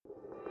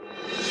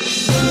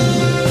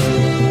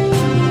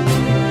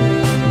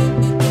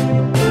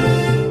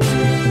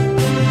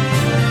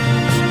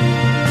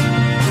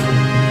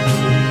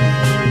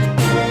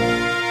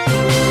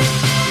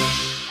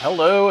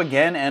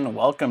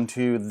welcome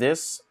to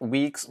this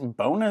week's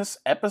bonus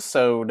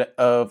episode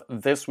of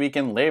This Week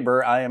in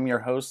Labor. I am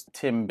your host,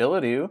 Tim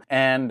Bilodeau,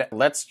 and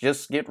let's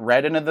just get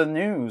right into the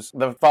news.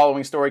 The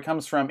following story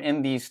comes from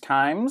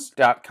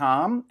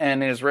InTheseTimes.com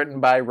and is written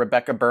by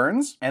Rebecca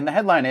Burns, and the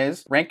headline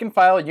is,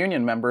 Rank-and-file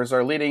union members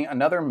are leading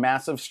another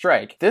massive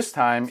strike. This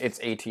time, it's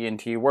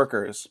AT&T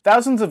workers.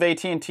 Thousands of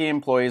AT&T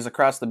employees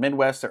across the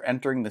Midwest are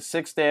entering the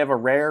sixth day of a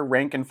rare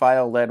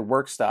rank-and-file-led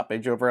work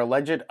stoppage over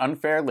alleged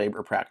unfair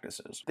labor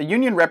practices. The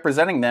union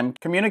representing them,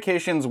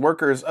 Communications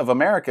Workers of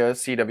America,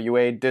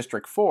 CWA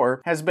District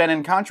 4, has been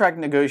in contract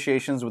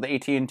negotiations with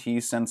AT&T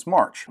since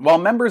March. While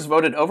members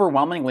voted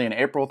overwhelmingly in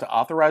April to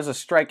authorize a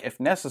strike if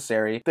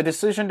necessary, the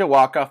decision to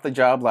walk off the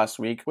job last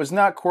week was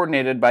not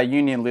coordinated by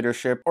union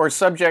leadership or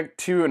subject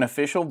to an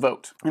official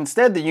vote.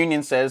 Instead, the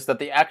union says that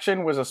the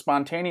action was a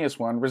spontaneous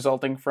one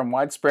resulting from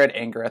widespread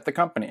anger at the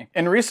company.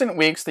 In recent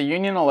weeks, the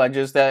union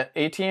alleges that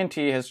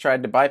AT&T has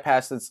tried to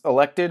bypass its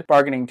elected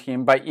bargaining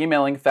team by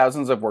emailing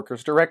thousands of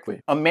workers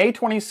directly. A May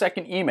 22nd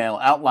email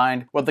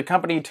outlined what the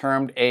company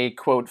termed a,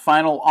 quote,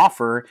 final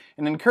offer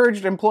and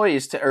encouraged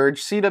employees to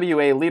urge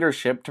CWA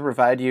leadership to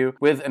provide you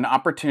with an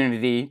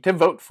opportunity to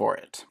vote for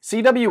it.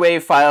 CWA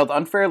filed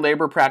unfair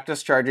labor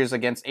practice charges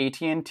against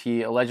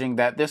AT&T, alleging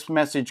that this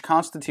message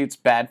constitutes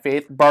bad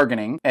faith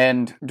bargaining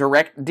and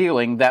direct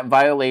dealing that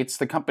violates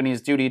the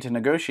company's duty to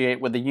negotiate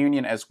with the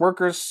union as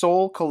workers'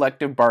 sole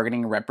collective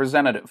bargaining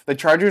representative. The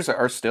charges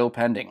are still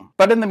pending.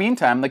 But in the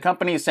meantime, the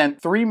company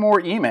sent 3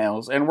 more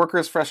emails, and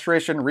workers'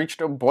 frustration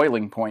reached a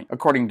boiling point,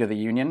 according to the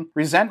union.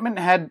 Resentment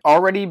had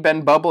already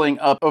been bubbling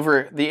up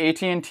over the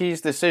AT&T's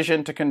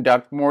decision to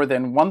conduct more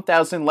than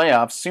 1,000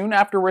 layoffs soon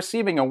after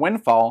receiving a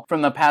windfall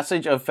from the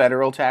passage of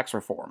federal tax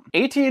reform.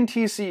 AT&T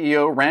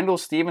CEO Randall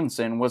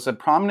Stephenson was a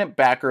prominent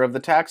backer of the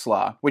tax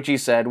law, which he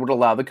said would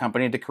allow the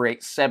company to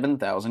create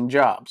 7,000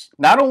 jobs.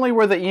 Not only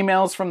were the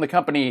emails from the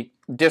company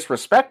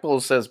disrespectful,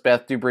 says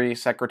Beth Dupree,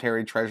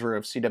 Secretary-Treasurer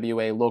of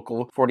CWA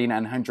Local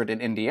 4900 in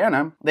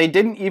Indiana, they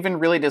didn't even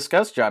really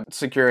discuss job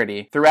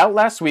security. Throughout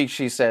last week,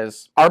 she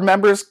says, our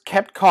members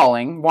kept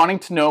calling, wanting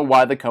to know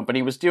why the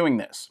company was doing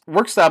this.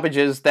 Work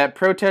stoppages that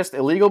protest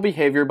illegal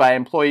behavior by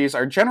employees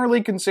are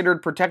generally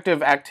considered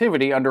protective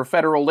activity under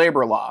federal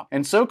labor law,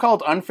 and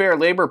so-called unfair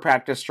labor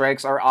practice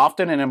strikes are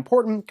often an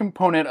important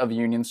component of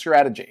union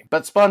strategy.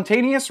 But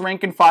spontaneous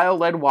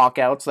rank-and-file-led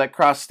walkouts that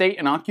cross state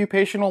and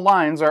occupational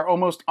lines are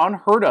almost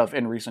unheard of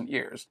in recent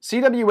years.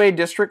 CWA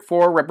District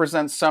 4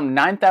 represents some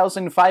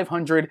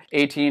 9,500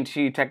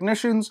 AT&T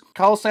technicians,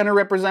 call center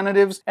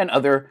representatives, and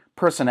other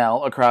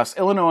personnel across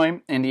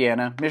Illinois,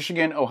 Indiana,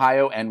 Michigan,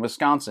 Ohio, and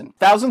Wisconsin.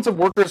 Thousands of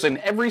workers in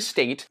every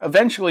state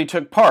eventually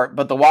took part,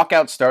 but the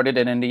walkout started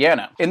in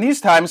Indiana. In these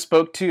times,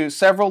 spoke to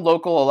several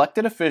local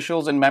elected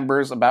officials and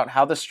members about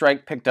how the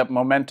strike picked up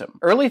momentum.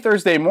 Early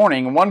Thursday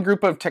morning, one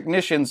group of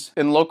technicians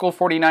in Local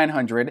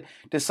 4900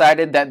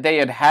 decided that they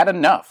had had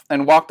enough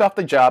and walked off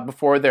the job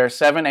before their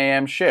 7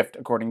 a.m. shift,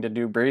 according to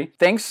Dupree.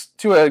 Thanks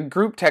to a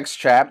group text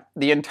chat,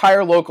 the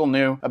entire local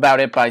knew about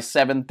it by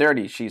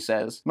 7:30, she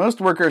says. Most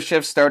workers'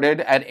 shifts started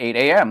at 8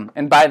 a.m.,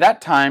 and by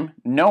that time,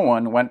 no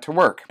one went to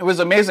work. It was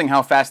amazing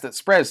how fast it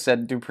spread,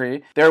 said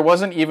Dupree. There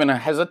wasn't even a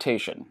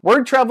hesitation.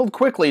 Word traveled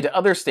quickly to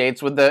other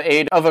states with the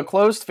aid of a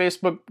closed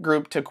Facebook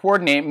group to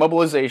coordinate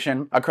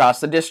mobilization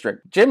across the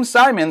district. Jim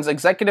Simons,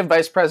 Executive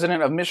Vice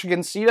President of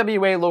Michigan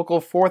CWA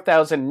Local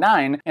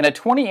 4009 and a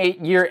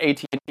 28-year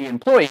AT&T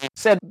employee,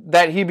 said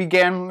that he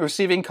began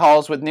receiving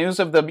calls with news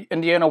of the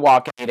Indiana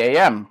walk at 8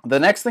 a.m. The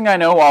next thing I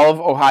know, all of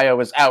Ohio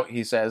is out,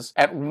 he says.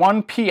 At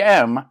 1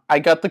 p.m., I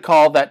got the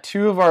call that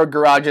 2 of our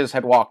garages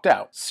had walked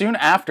out. Soon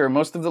after,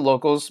 most of the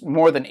locals,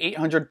 more than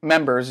 800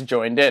 members,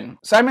 joined in.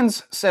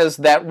 Simons says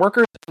that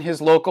workers in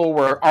his local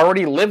were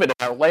already livid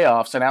about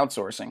layoffs and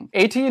outsourcing.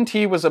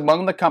 AT&T was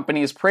among the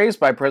companies praised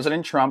by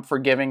President Trump for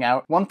giving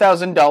out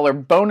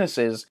 $1,000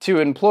 bonuses to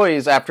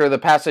employees after the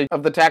passage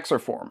of the tax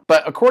reform.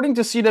 But according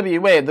to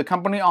CWA, the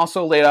company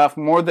also laid off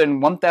more than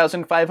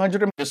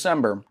 1,500 in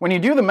December. When you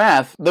do the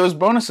math, those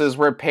bonuses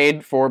were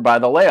paid for by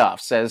the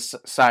layoffs, says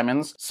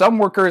Simons. Some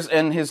workers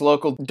in his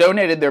local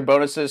donated their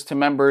bonuses to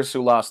members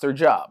who lost their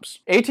jobs.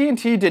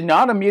 AT&T did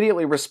not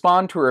immediately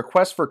respond to a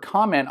request for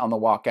comment on the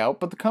walkout,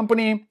 but the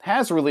company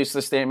has released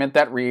a statement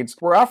that reads,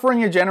 we're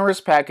offering a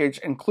generous package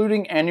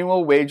including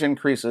annual wage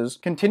increases,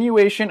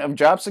 continuation of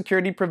job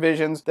security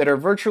provisions that are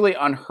virtually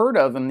unheard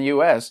of in the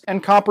U.S.,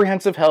 and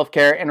comprehensive health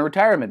care and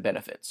retirement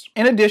benefits.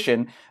 In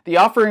addition, the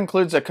offer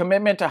includes a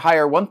commitment to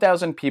hire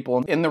 1,000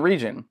 people in the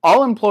region.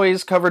 All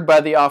employees covered by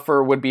the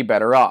offer would be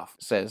better off,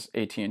 says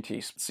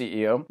AT&T's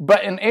CEO.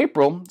 But in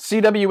April,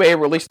 CWA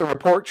released a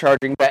report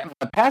charging that in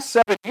the past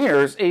 7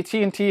 years,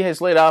 AT&T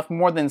has laid off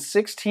more than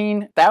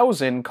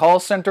 16,000 call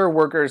center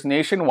workers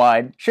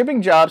nationwide,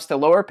 shipping jobs to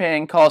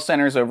lower-paying call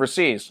centers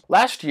overseas.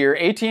 Last year,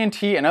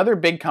 AT&T and other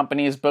big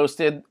companies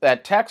boasted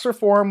that tax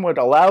reform would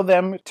allow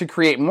them to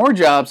create more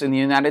jobs in the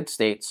United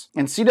States,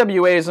 and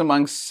CWA is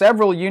among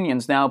several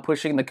unions now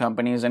pushing the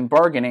companies and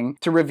bargaining meeting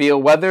to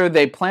reveal whether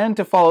they plan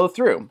to follow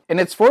through. In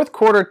its fourth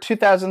quarter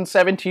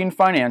 2017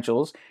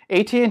 financials,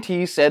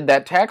 AT&T said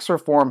that tax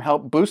reform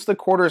helped boost the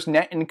quarter's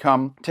net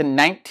income to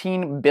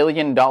 $19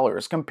 billion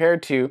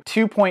compared to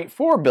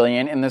 $2.4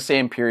 billion in the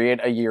same period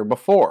a year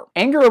before.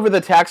 Anger over the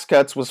tax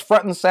cuts was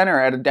front and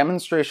center at a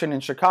demonstration in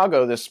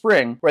Chicago this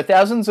spring, where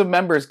thousands of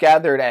members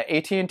gathered at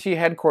AT&T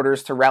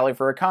headquarters to rally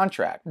for a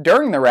contract.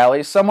 During the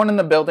rally, someone in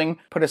the building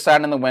put a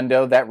sign in the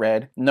window that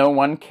read, "No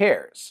one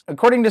cares."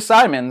 According to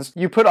Simons,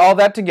 you put all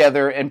that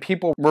together and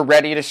people were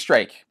ready to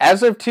strike.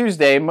 As of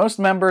Tuesday, most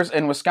members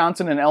in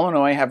Wisconsin and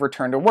Illinois have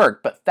returned to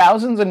work, but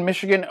thousands in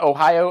Michigan,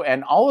 Ohio,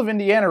 and all of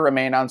Indiana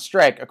remain on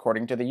strike,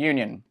 according to the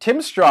union.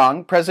 Tim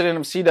Strong, president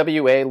of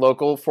CWA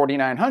Local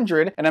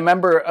 4900 and a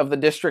member of the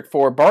District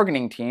 4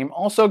 bargaining team,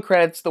 also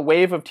credits the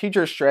wave of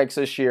teacher strikes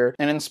this year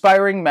in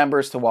inspiring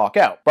members to walk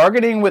out.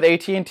 Bargaining with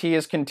AT&T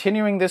is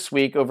continuing this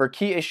week over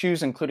key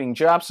issues including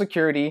job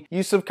security,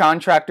 use of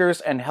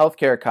contractors, and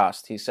healthcare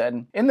costs, he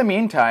said. In the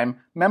meantime,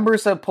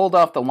 members have pulled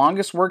off the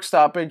longest work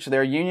stoppage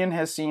their union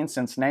has seen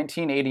since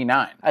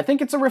 1989. I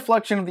think it's a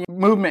reflection of the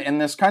movement in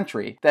this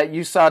country that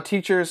you saw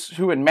teachers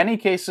who in many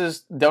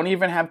cases don't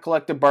even have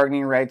collective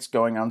bargaining rights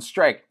going on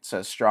strike,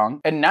 says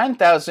Strong. And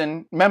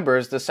 9,000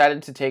 members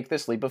decided to take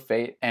this leap of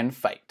faith and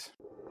fight.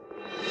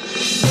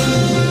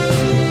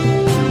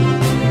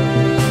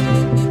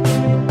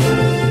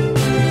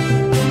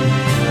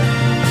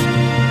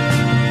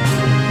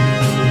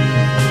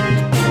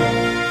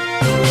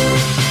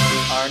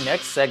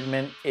 Next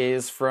segment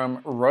is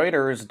from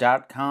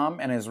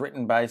Reuters.com and is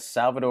written by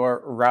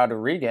Salvador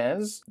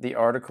Rodriguez. The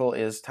article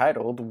is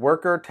titled,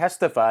 "Worker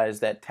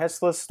Testifies That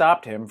Tesla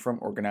Stopped Him from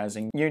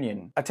Organizing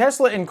Union." A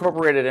Tesla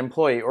Incorporated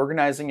employee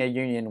organizing a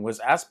union was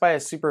asked by a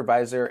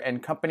supervisor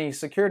and company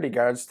security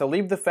guards to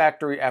leave the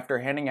factory after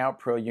handing out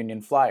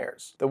pro-union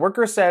flyers. The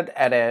worker said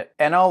at an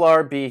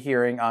NLRB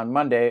hearing on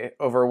Monday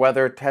over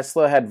whether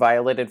Tesla had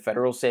violated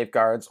federal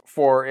safeguards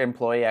for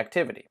employee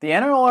activity. The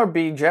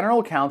NLRB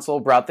General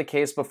Counsel brought the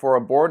case before a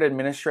board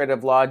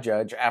administrative law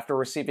judge after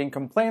receiving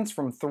complaints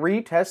from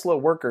 3 Tesla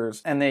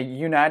workers and the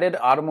United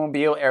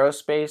Automobile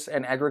Aerospace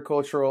and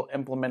Agricultural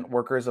Implement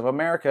Workers of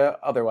America,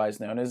 otherwise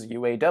known as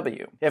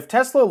UAW. If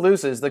Tesla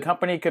loses, the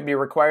company could be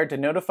required to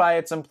notify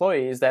its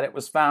employees that it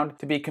was found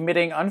to be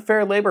committing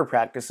unfair labor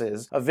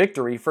practices, a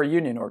victory for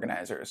union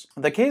organizers.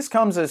 The case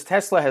comes as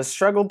Tesla has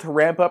struggled to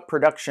ramp up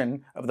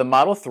production of the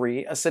Model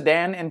 3, a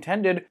sedan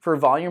intended for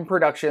volume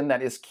production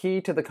that is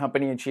key to the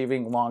company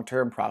achieving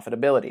long-term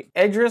profitability.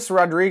 Idris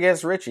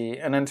Rodriguez-Ritchie,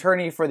 an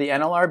attorney for the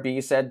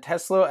NLRB, said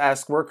Tesla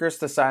asked workers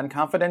to sign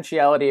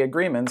confidentiality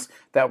agreements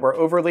that were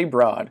overly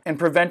broad and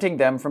preventing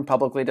them from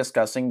publicly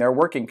discussing their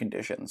working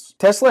conditions.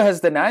 Tesla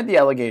has denied the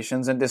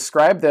allegations and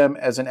described them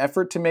as an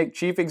effort to make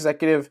Chief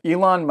Executive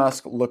Elon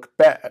Musk look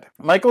bad.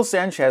 Michael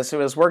Sanchez, who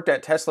has worked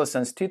at Tesla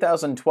since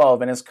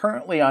 2012 and is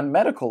currently on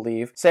medical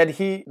leave, said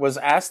he was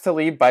asked to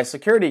leave by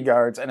security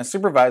guards and a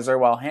supervisor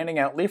while handing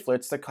out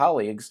leaflets to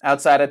colleagues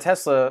outside a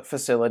Tesla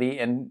facility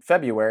in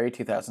February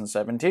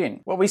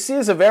 2017. What we see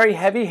is a very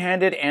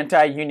heavy-handed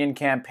anti-union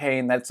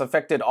campaign that's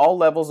affected all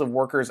levels of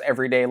workers'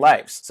 everyday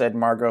lives, said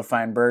Margot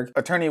Feinberg,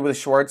 attorney with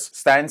Schwartz,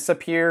 Stein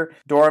Sapir,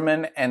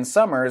 Dorman, and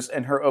Summers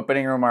in her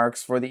opening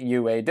remarks for the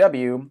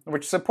UAW,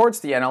 which supports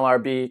the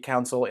NLRB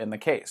counsel in the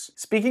case.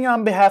 Speaking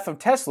on behalf of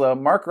Tesla,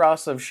 Mark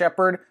Ross of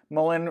Shepard,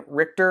 Mullen,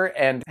 Richter,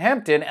 and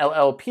Hampton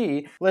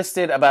LLP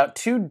listed about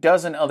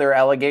 24 other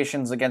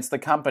allegations against the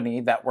company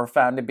that were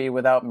found to be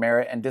without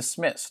merit and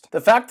dismissed.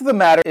 The fact of the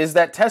matter is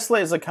that Tesla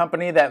is a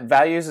company that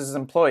values its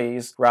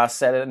employees, Ross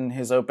said in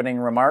his opening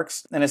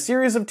remarks. In a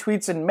series of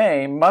tweets in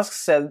May, Musk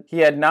said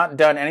he had not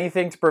done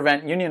anything to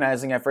prevent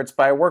unionizing efforts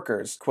by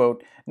workers.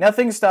 Quote,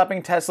 "Nothing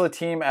stopping Tesla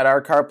team at our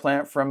car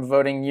plant from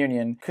voting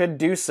union, could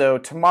do so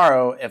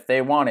tomorrow if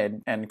they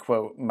wanted," end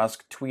quote,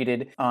 Musk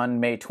tweeted on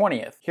May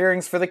 20th.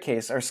 Hearings for the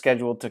case are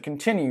scheduled to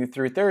continue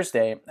through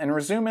Thursday and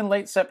resume in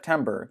late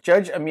September.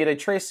 Judge Amita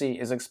Tracy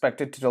is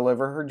expected to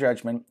deliver her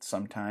judgment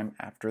sometime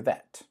after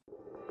that.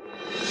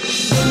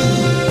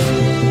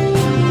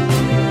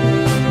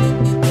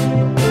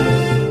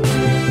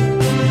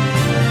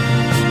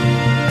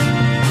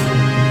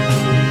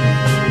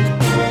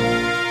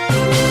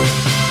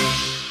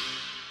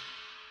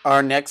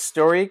 Our next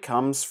story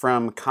comes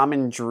from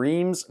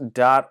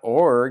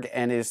commondreams.org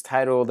and is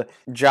titled,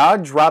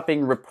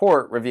 "Jaw-Dropping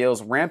Report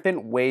Reveals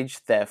Rampant Wage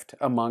Theft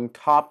Among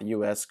Top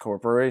U.S.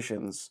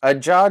 Corporations." A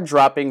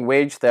jaw-dropping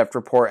wage theft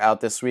report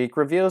out this week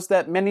reveals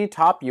that many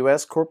top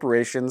U.S.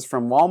 corporations,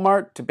 from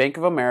Walmart to Bank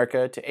of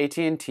America to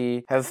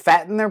AT&T, have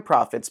fattened their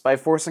profits by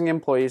forcing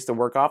employees to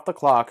work off the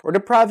clock or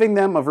depriving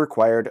them of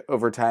required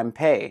overtime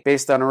pay,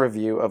 based on a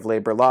review of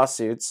labor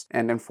lawsuits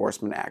and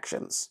enforcement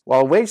actions.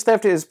 While wage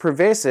theft is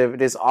pervasive,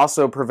 it is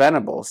also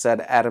preventable,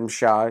 said Adam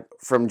Shaw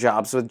from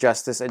Jobs with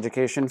Justice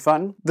Education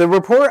Fund. The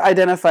report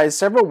identifies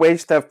several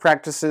wage theft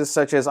practices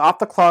such as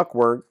off-the-clock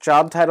work,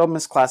 job title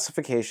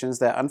misclassifications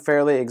that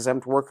unfairly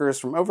exempt workers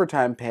from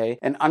overtime pay,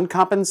 and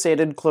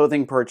uncompensated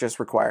clothing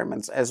purchase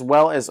requirements, as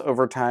well as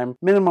overtime,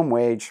 minimum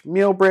wage,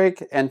 meal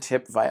break, and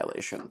tip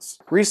violations.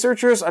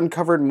 Researchers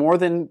uncovered more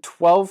than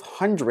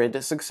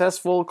 1,200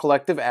 successful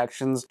collective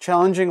actions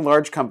challenging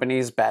large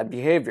companies' bad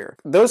behavior.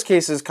 Those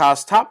cases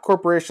cost top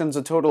corporations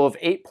a total of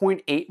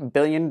 $8.8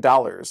 billion.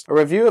 A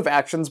review of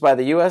actions by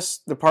the U.S.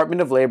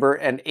 Department of Labor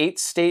and 8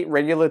 state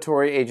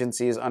regulatory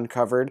agencies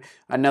uncovered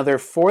another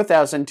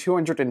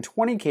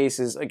 4,220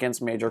 cases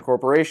against major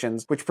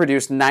corporations, which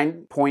produced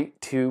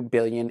 $9.2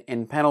 billion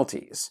in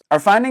penalties. Our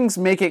findings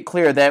make it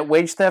clear that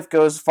wage theft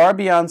goes far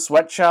beyond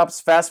sweatshops,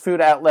 fast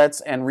food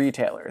outlets, and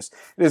retailers.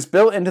 It is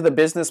built into the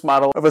business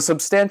model of a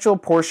substantial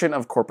portion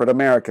of corporate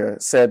America,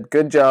 said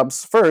Good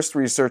Jobs First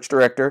research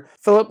director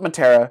Philip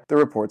Matera, the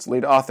report's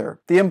lead author.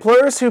 The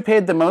employers who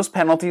paid the most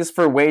penalties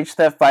for wage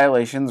theft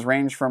violations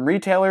range from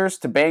retailers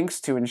to banks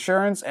to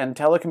insurance and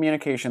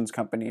telecommunications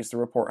companies, the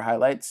report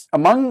highlights.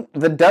 Among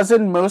the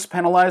dozen most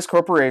penalized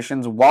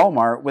corporations,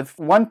 Walmart, with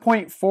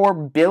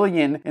 $1.4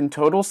 billion in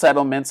total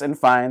settlements and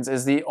fines,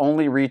 is the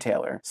only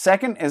retailer.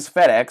 Second is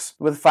FedEx,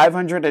 with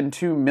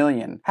 $502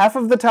 million. Half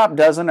of the top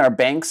dozen are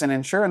banks and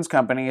insurance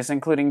companies,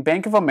 including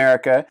Bank of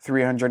America,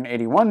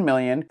 $381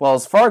 million,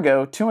 Wells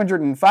Fargo,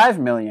 $205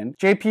 million,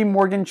 JP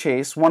Morgan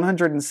Chase,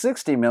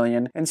 $160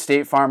 million, and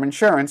State Farm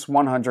Insurance,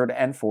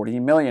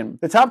 $140 million.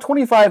 The top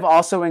 25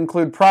 also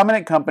include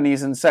prominent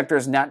companies in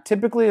sectors not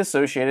typically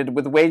associated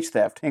with wage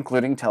theft,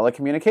 including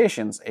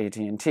telecommunications,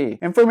 AT&T,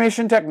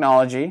 information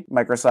technology,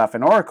 Microsoft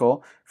and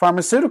Oracle,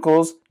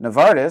 pharmaceuticals,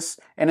 Novartis,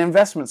 and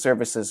investment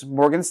services,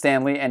 Morgan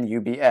Stanley and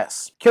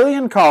UBS.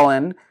 Killian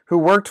Collin, who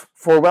worked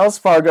for Wells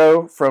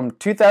Fargo from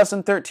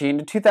 2013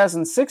 to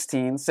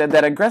 2016, said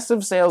that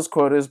aggressive sales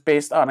quotas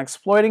based on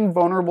exploiting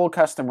vulnerable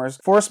customers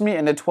forced me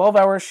into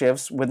 12-hour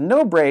shifts with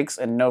no breaks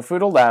and no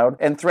food allowed,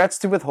 and threats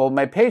to withhold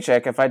my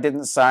paycheck if I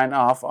didn't sign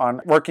off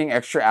on working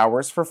extra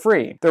hours for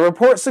free. The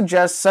report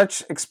suggests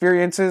such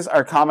experiences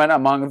are common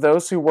among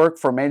those who work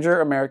for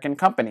major American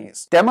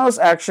companies. Demos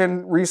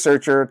Action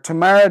researcher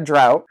Tamara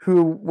Drought,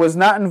 who was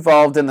not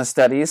involved in the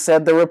study,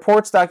 said the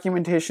report's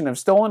documentation of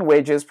stolen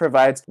wages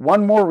provides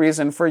one more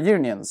reason for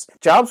unions.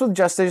 Jobs with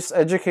Justice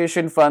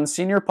Education Fund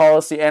senior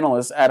policy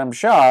analyst Adam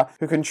Shaw,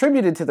 who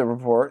contributed to the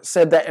report,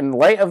 said that in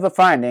light of the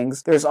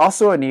findings, there's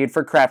also a need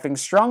for crafting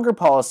stronger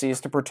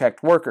policies to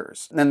protect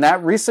workers, and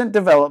that recent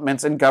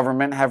developments in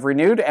government have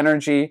renewed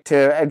energy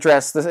to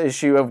address the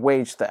issue of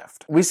wage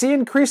theft. We see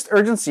increased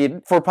urgency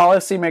for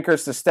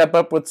policymakers to step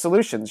up with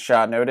solutions,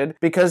 Shaw noted,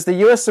 because the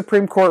U.S.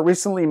 Supreme Court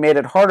recently made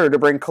it harder to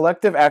bring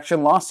collective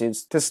action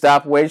lawsuits to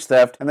stop wage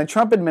theft, and the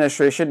Trump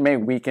administration may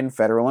weaken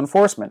federal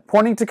enforcement.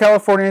 Pointing to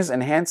California's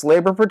enhanced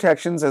labor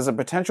protections as a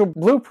potential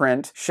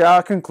blueprint,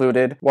 Shaw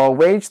concluded, while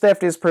wage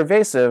theft is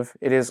pervasive,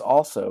 it is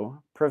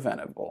also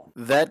preventable.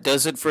 That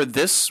does it for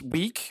this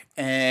week,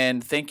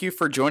 and thank you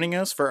for joining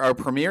us for our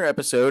premiere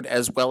episode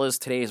as well as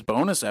today's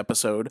bonus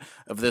episode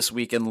of This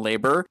Week in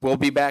Labor. We'll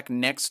be back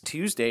next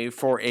Tuesday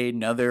for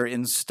another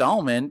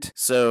installment,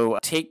 so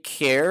take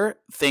care,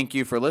 thank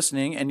you for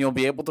listening, and you'll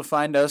be able to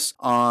find us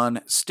on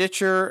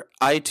Stitcher,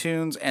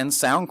 iTunes, and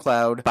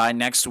SoundCloud by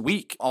next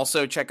week.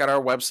 Also, check out our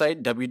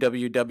website,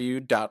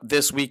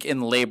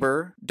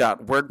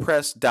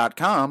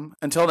 www.thisweekinlabor.wordpress.com.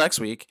 Until next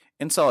week,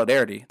 in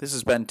solidarity, this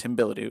has been Tim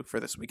Bilodeau for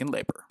This Week in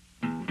Labor.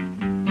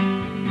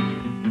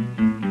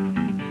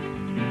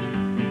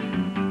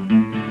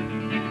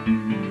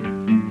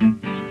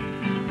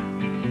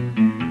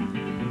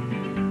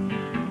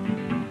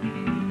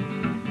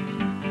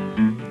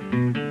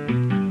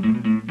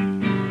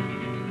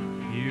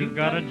 You've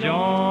got to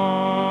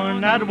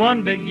join that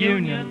one big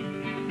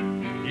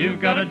union. You've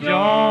got to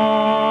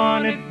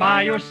join it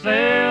by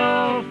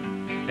yourself.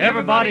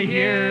 Everybody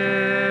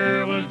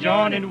here will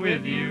join it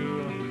with you.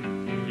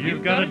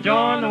 You've got to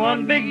join the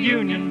one big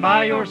union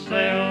by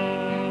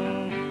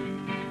yourself.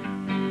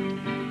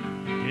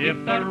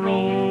 If that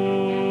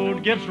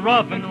road gets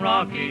rough and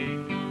rocky,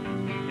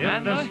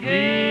 if the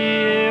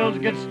hills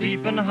get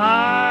steep and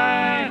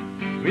high,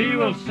 we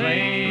will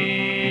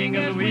sing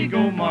as we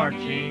go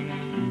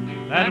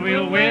marching, that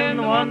we'll win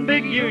the one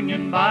big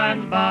union by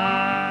and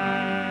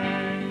by.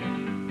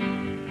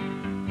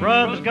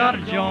 Brother's got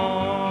to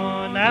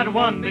join that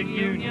one big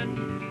union.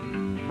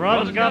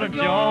 Brother's got to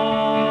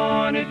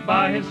join it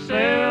by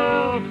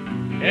himself.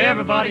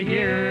 Everybody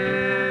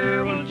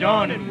here will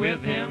join it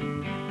with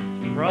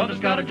him. Brother's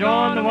got to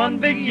join the one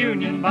big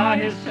union by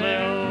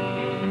himself.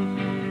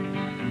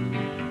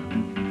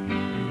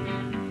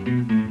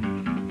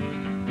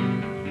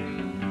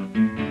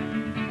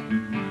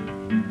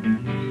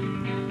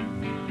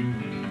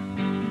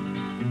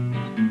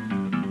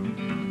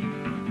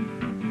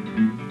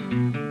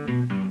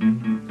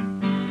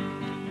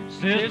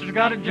 Sister's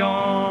got to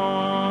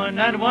join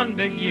that one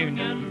big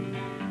union.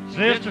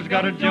 Sister's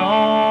got to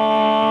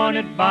join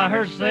it by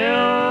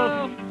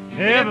herself.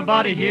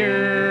 Everybody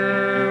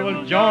here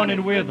will join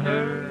it with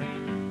her.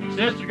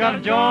 Sister gotta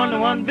join the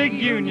one big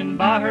union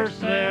by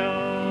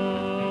herself.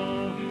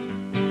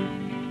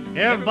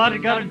 Everybody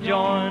gotta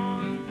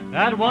join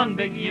that one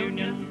big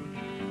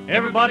union.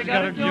 Everybody's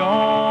gotta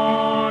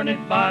join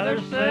it by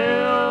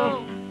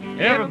themselves.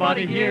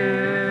 Everybody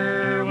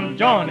here will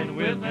join it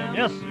with them.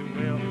 Yes,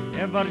 they will.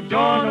 Everybody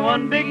join the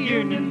one big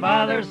union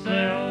by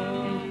themselves.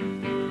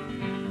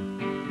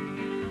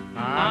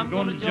 I'm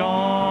gonna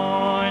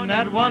join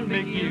that one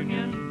big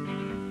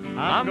union.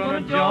 I'm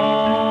gonna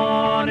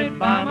join it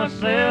by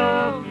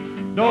myself.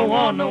 Don't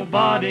want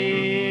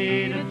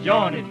nobody to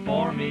join it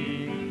for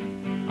me.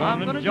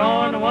 I'm gonna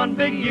join the one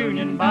big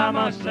union by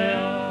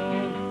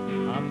myself.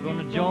 I'm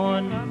gonna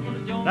join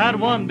that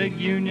one big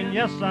union,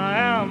 yes I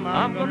am.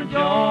 I'm gonna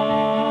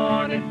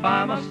join it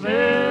by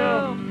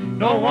myself.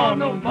 Don't want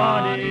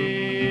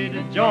nobody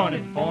to join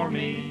it for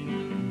me.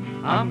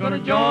 I'm gonna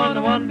join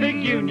the one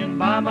big union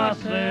by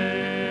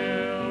myself.